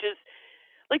 which is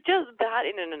like just that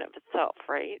in and of itself,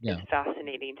 right, is Yeah.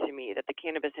 fascinating to me that the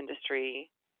cannabis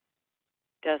industry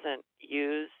doesn't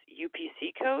use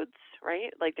UPC codes,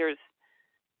 right? Like there's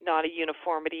not a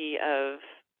uniformity of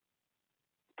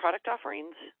product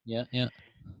offerings. Yeah. Yeah.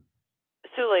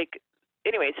 So like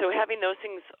anyway, so having those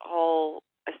things all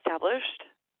established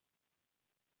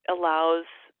allows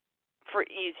for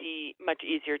much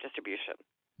easier distribution,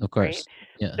 Of right? course.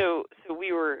 Yeah. So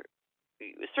we were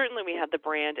certainly we had the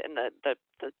brand and the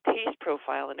taste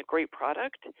profile and a great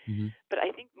product, Mm-hmm. but I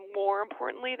think more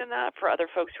importantly than that, for other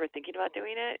folks who are thinking about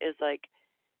doing it, is like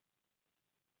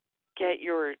get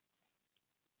your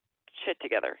shit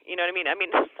together. You know what I mean? I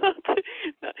mean,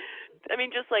 I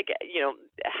mean, just like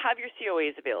have your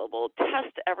COAs available,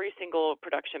 test every single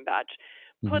production batch,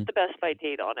 Mm-hmm. put the best by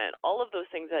date on it. All of those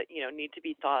things that need to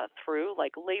be thought through,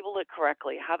 like label it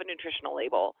correctly, have a nutritional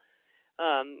label,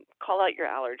 call out your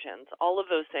allergens. All of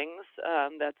those things.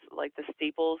 That's like the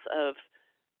staples of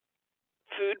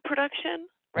food production,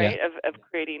 Yeah. right? Of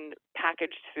creating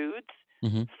packaged foods.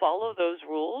 Mm-hmm. Follow those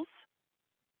rules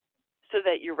so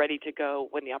that you're ready to go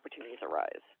when the opportunities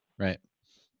arise. Right.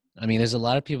 I mean, there's a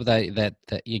lot of people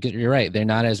that you're right. They're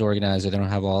not as organized. Or they don't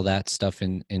have all that stuff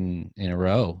in a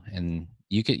row. And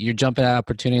you're jumping at an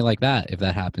opportunity like that if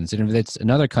that happens. And if it's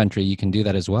another country, you can do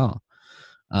that as well.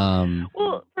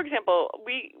 Well, for example,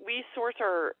 we source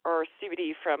our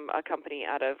CBD from a company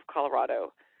out of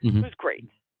Colorado Mm-hmm. who's great,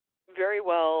 very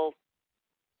well.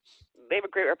 They have a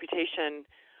great reputation.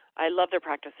 I love their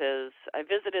practices. I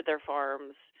visited their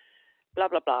farms. Blah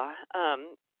blah blah.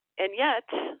 And yet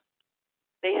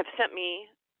they have sent me,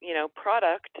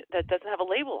 product that doesn't have a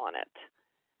label on it,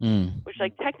 Mm. which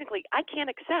like technically I can't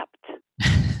accept,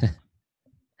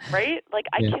 right? Like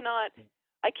Yeah.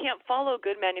 I can't follow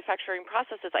good manufacturing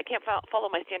processes. I can't follow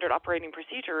my standard operating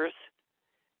procedures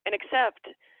and accept,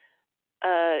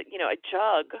 a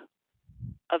jug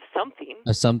of something,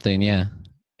 Something. Yeah.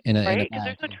 In a right? Because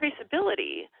bag. there's no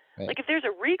traceability. Right. Like if there's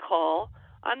a recall,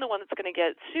 I'm the one that's going to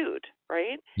get sued,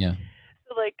 right? Yeah.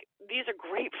 So like these are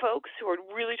great folks who are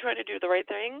really trying to do the right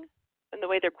thing in the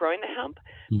way they're growing the hemp,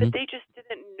 but Mm-hmm. they just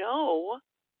didn't know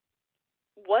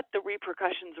what the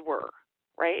repercussions were,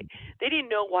 right? They didn't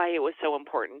know why it was so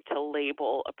important to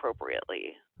label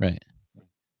appropriately. Right.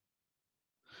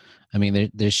 I mean,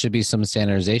 there should be some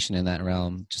standardization in that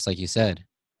realm, just like you said.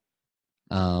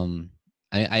 Um,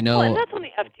 I Well, and know. that's on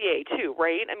the FDA too,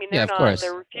 right? I mean, Yeah, of course.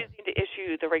 they're refusing to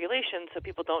issue the regulations so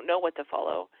people don't know what to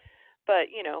follow. But,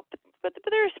 but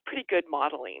there's pretty good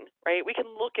modeling, right? We can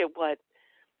look at what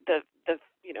the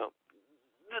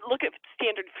look at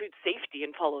standard food safety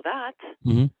and follow that.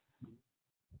 Mm-hmm.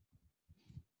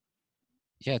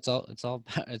 Yeah, it's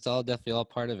all definitely all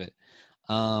part of it.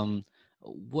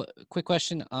 What quick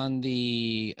question on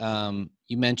the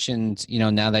you mentioned,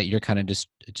 now that your kind of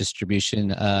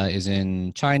distribution is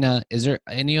in China, is there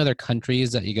any other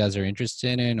countries that you guys are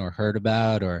interested in or heard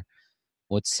about, or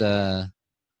what's Well,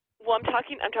 I'm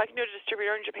talking to a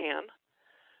distributor in Japan.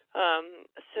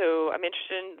 So I'm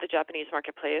interested in the Japanese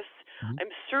marketplace. Mhm. I'm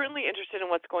certainly interested in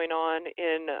what's going on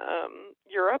in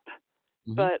Europe,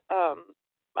 Mhm. but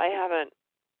I haven't.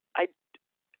 I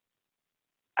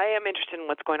I am interested in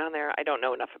what's going on there. I don't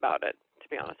know enough about it, to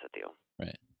be honest with you.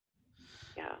 Right.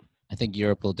 Yeah. I think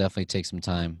Europe will definitely take some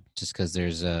time just because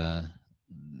there's a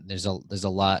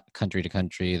lot country to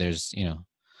country. There's,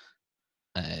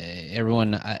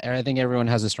 everyone, I think everyone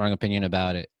has a strong opinion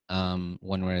about it,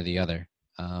 one way or the other.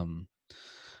 Um,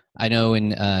 I know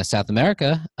in South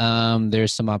America,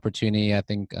 there's some opportunity. I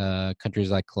think countries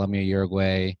like Colombia,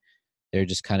 Uruguay, they're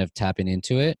just kind of tapping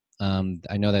into it.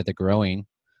 I know that they're growing.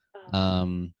 Uh,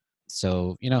 Um,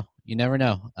 so, you never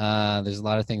know. There's a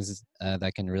lot of things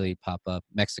that can really pop up.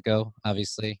 Mexico,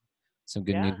 obviously, some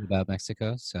good yeah. news about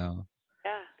Mexico. So,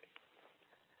 Yeah.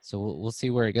 we'll see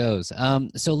where it goes.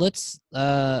 So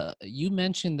you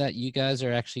mentioned that you guys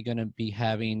are actually going to be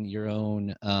having your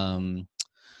own,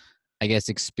 I guess,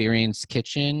 experience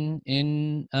kitchen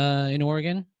in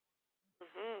Oregon.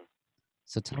 Mhm.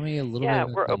 So tell me a little bit Yeah,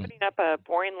 about we're that. opening up a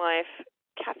Boring Life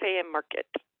cafe and market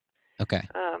Okay.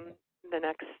 the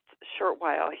next short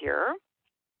while here.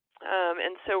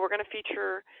 And so we're going to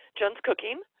feature Jen's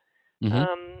cooking,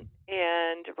 Mm-hmm.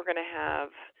 and we're going to have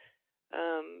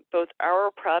both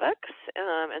our products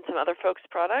and some other folks'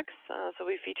 products. So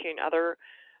we'll be featuring other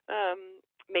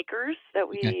makers that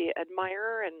Okay. we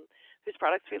admire and whose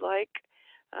products we like.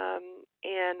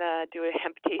 And do a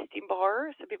hemp tasting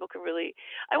bar so people can really.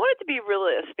 I want it to be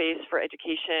really a space for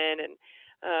education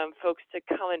and folks to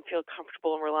come and feel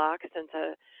comfortable and relaxed and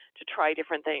to try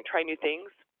different things, try new things.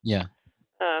 Yeah.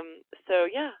 So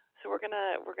yeah, so we're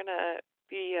gonna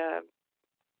be.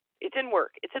 It's in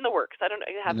work. It's in the works. I don't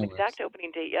have In an the works. exact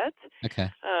opening date yet, Okay.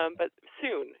 but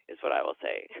soon is what I will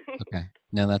say. Okay.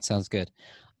 No, that sounds good.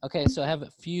 Okay, so I have a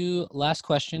few last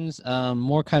questions,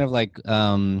 more kind of like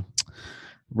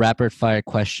rapid fire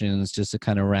questions, just to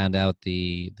kind of round out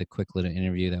the quick little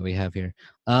interview that we have here.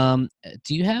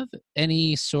 Do you have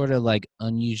any sort of like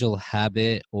unusual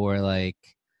habit or like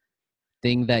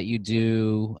thing that you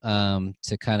do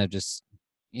to kind of just,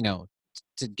 you know,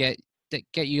 to get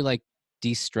you like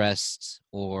de-stressed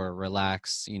or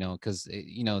relax, you know, because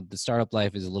you know the startup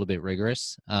life is a little bit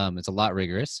rigorous. It's a lot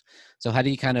rigorous. So how do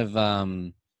you kind of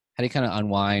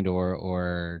unwind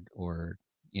or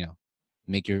you know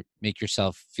make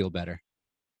yourself feel better?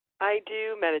 I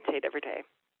do meditate every day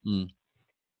Mm,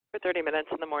 for 30 minutes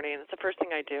in the morning. It's the first thing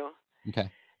I do. okay.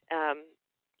 Um,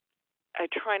 I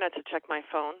try not to check my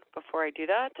phone before I do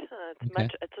that. Okay.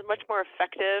 It's a much more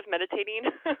effective meditating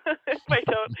if I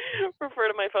don't refer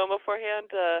to my phone beforehand.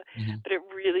 Hmm. But it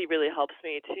really, really helps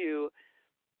me to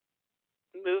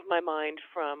move my mind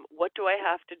from what do I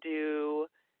have to do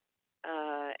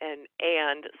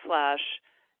and slash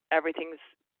everything's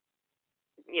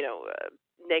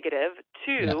negative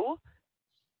Yeah. to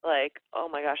like, oh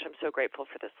my gosh, I'm so grateful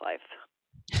for this life.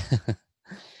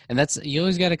 And that's, you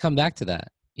always got to come back to that.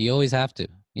 You always have to,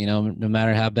 you know, no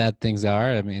matter how bad things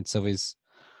are. I mean, it's always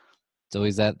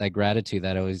that gratitude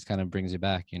that always kind of brings you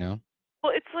back, you know.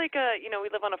 Well, it's like we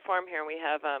live on a farm here, and we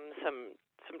have some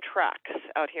tracks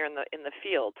out here in the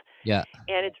field, Yeah.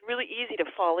 and it's really easy to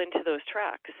fall into those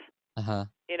tracks. Uh-huh.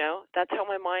 That's how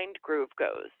my mind groove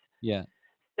goes. Yeah.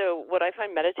 So what I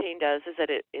find meditating does is that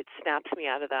it snaps me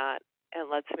out of that and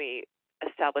lets me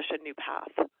establish a new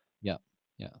path. Yeah.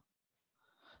 Yeah.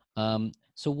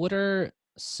 So what are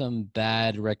some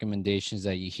bad recommendations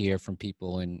that you hear from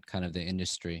people in kind of the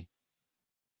industry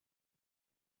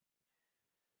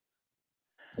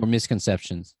or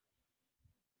misconceptions?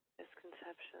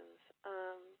 Misconceptions.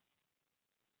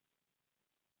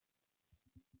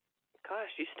 Gosh,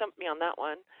 you stumped me on that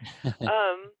one.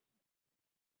 Um,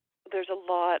 there's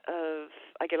a lot of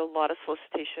I get a lot of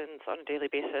solicitations on a daily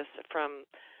basis from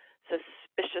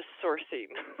suspicious sourcing.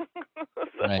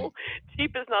 Right. So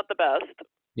cheap is not the best,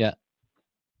 Yeah.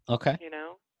 Okay. you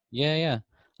know. Yeah, yeah.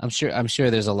 I'm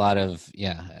sure there's a lot of,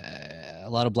 a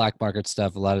lot of black market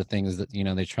stuff, a lot of things that, you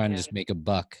know, they're trying to Yeah, just make a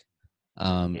buck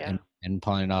yeah. and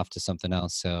pawn it off to something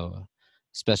else. So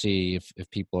especially if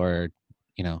people are,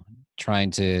 you know,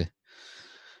 trying to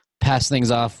pass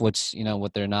things off which, you know,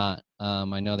 what they're not.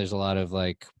 I know there's a lot of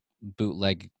like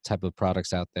bootleg type of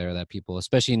products out there that people,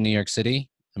 especially in New York City,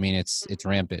 I mean it's Mhm.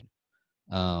 rampant.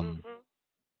 Um Mhm.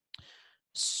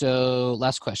 so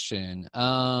last question.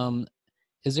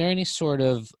 Is there any sort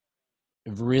of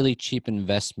really cheap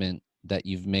investment that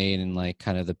you've made in like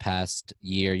kind of the past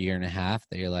year and a half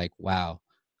that you're like, wow,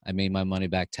 I made my money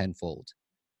back tenfold?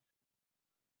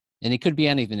 And it could be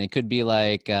anything. It could be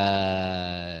like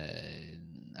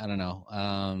I don't know,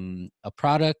 a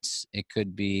product. It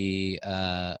could be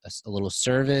a little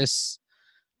service.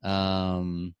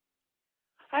 Um,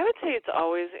 I would say it's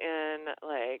always in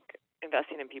like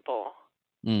investing in people,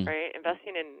 mm, right?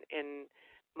 Investing in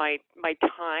my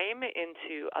time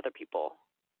into other people.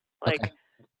 Like okay,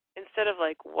 instead of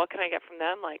like what can I get from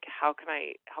them, like how can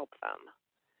I help them?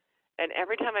 And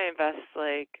every time I invest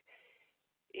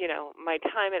my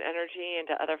time and energy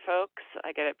into other folks,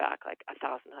 I get it back like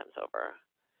 1,000 times over.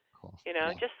 cool.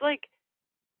 Yeah. Just like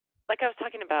I was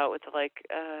talking about with like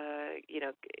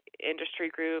industry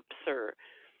groups or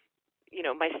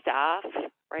my staff, Hmm.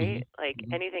 right? Like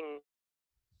Hmm. anything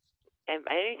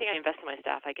I invest in my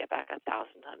staff, I get back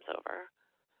 1,000 times over.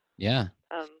 Yeah.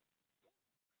 Um,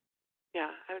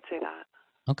 yeah, I would say that.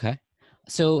 Okay.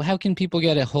 So how can people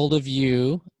get a hold of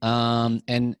you?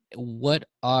 And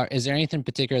is there anything in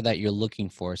particular that you're looking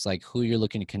for? It's like who you're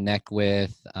looking to connect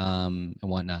with, and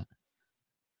whatnot.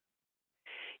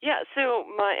 Yeah, so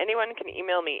anyone can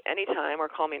email me anytime or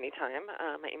call me anytime.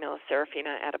 My email is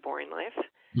Serafina@aboringlife.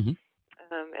 Hmm.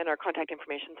 And our contact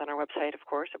information is on our website, of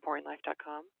course,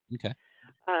 aboringlife.com. Okay.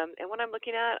 And what I'm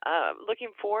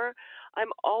looking for, I'm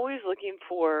always looking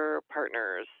for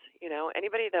partners.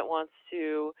 Anybody that wants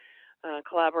to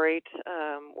collaborate,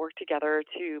 work together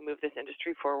to move this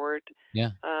industry forward.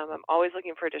 Yeah, I'm always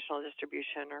looking for additional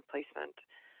distribution or placement,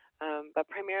 but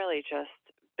primarily just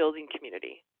building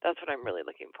community. That's what I'm really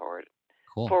looking forward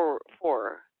cool.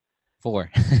 for.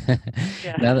 4.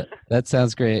 Yeah. Now that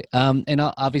sounds great. And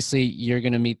obviously, you're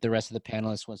going to meet the rest of the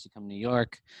panelists once you come to New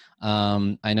York.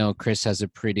 I know Chris has a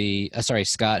pretty,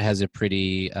 Scott has a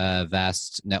pretty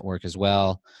vast network as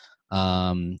well.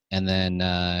 And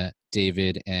then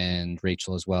David and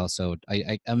Rachel as well. So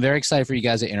I'm very excited for you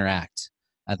guys to interact.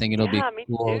 I think it'll be Yeah, me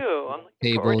cool too. I'm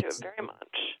looking forward table to it very much.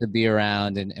 to be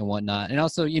around and whatnot. And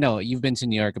also, you've been to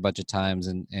New York a bunch of times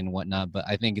and whatnot, but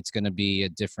I think it's going to be a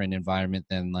different environment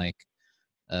than like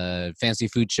fancy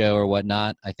food show or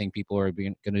whatnot. I think people are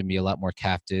going to be a lot more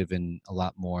captive and a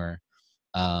lot more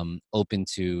open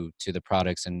to the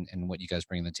products and what you guys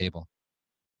bring to the table.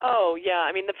 Oh, yeah.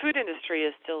 I mean, the food industry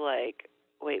is still like,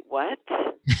 wait, what?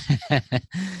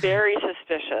 Very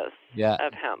suspicious Yeah,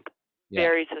 of hemp. yeah.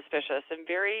 Very suspicious and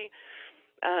very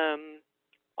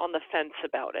on the fence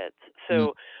about it. Mm,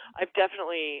 So I've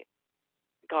definitely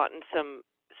gotten some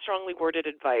strongly worded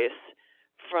advice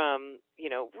from,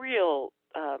 real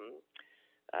uh,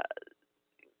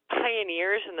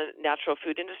 pioneers in the natural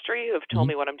food industry who have told mhm.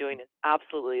 me what I'm doing is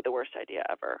absolutely the worst idea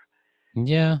ever.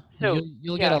 Yeah, So,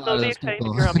 you'll get yeah, a so lot it'll of be those exciting to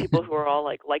people. be around people who are all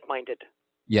like-minded.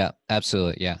 Yeah,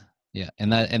 absolutely. Yeah, yeah,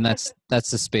 and that's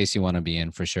the space you want to be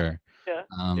in for sure. Yeah,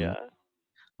 Um, yeah.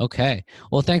 Okay.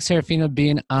 Well, thanks, Serafina,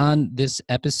 being on this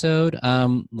episode.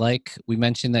 Like we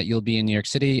mentioned that you'll be in New York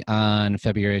City on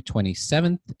February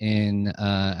 27th in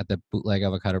at the Bootleg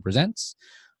Avocado Presents.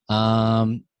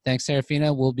 Thanks,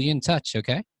 Serafina. We'll be in touch,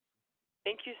 okay?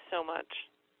 Thank you so much.